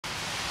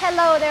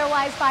Hello there,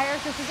 wise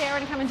buyers. This is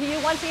Erin coming to you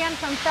once again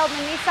from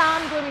Feldmann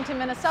Nissan, Bloomington,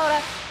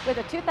 Minnesota, with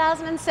a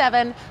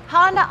 2007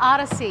 Honda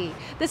Odyssey.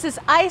 This is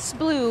ice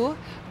blue,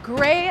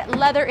 gray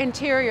leather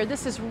interior.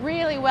 This is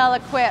really well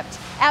equipped,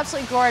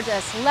 absolutely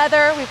gorgeous.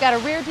 Leather, we've got a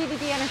rear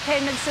DVD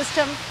entertainment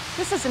system.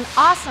 This is an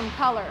awesome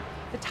color.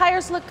 The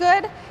tires look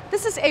good.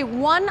 This is a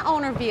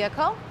one-owner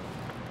vehicle.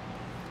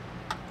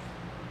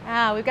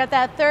 We've got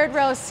that third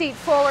row seat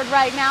forward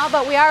right now,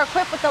 but we are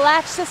equipped with the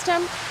latch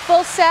system,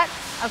 full set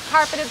of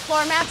carpeted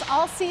floor mats,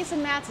 all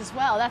season mats as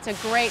well. That's a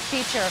great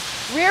feature.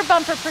 Rear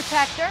bumper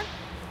protector.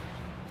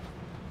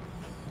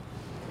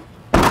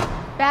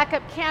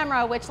 Backup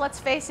camera, which, let's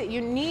face it,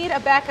 you need a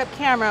backup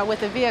camera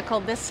with a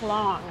vehicle this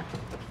long.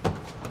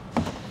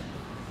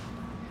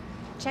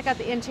 Check out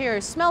the interior.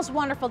 It smells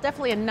wonderful.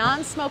 Definitely a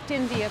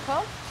non-smoked-in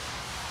vehicle.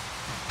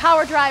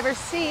 Power driver's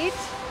seat.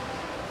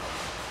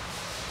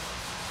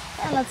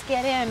 And let's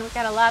get in. We've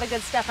got a lot of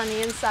good stuff on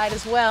the inside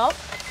as well,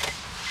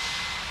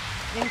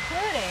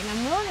 including a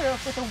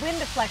moonroof with a wind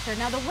deflector.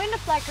 Now the wind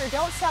deflector,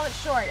 don't sell it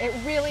short. It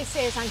really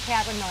saves on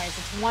cabin noise.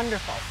 It's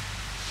wonderful.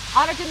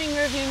 Auto dimming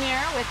rearview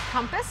mirror with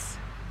compass,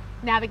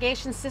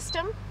 navigation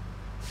system.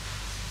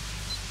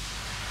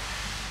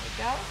 There we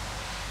go.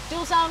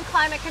 Dual zone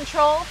climate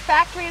control,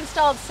 factory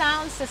installed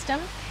sound system,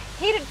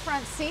 heated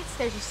front seats.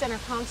 There's your center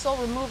console,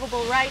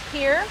 removable right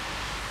here.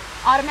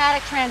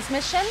 Automatic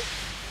transmission,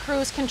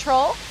 cruise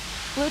control,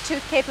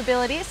 Bluetooth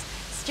capabilities,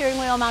 steering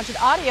wheel mounted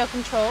audio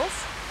controls.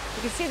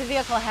 You can see the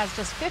vehicle has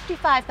just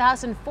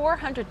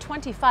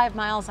 55,425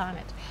 miles on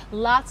it.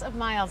 Lots of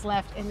miles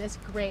left in this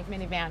great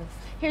minivan.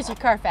 Here's your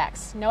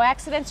Carfax. No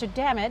accidents or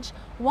damage,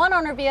 one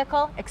owner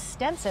vehicle,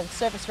 extensive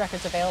service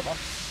records available.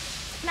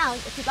 Now,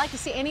 if you'd like to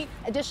see any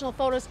additional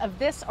photos of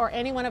this or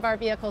any one of our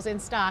vehicles in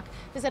stock,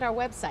 visit our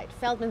website,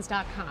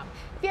 feldmanns.com.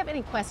 If you have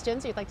any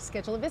questions or you'd like to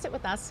schedule a visit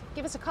with us,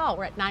 give us a call.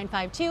 We're at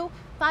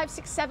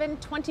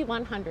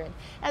 952-567-2100.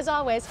 As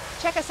always,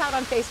 check us out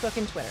on Facebook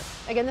and Twitter.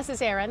 Again, this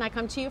is Erin. I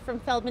come to you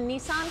from Feldmann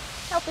Nissan,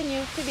 helping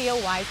you to be a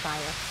wise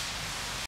buyer.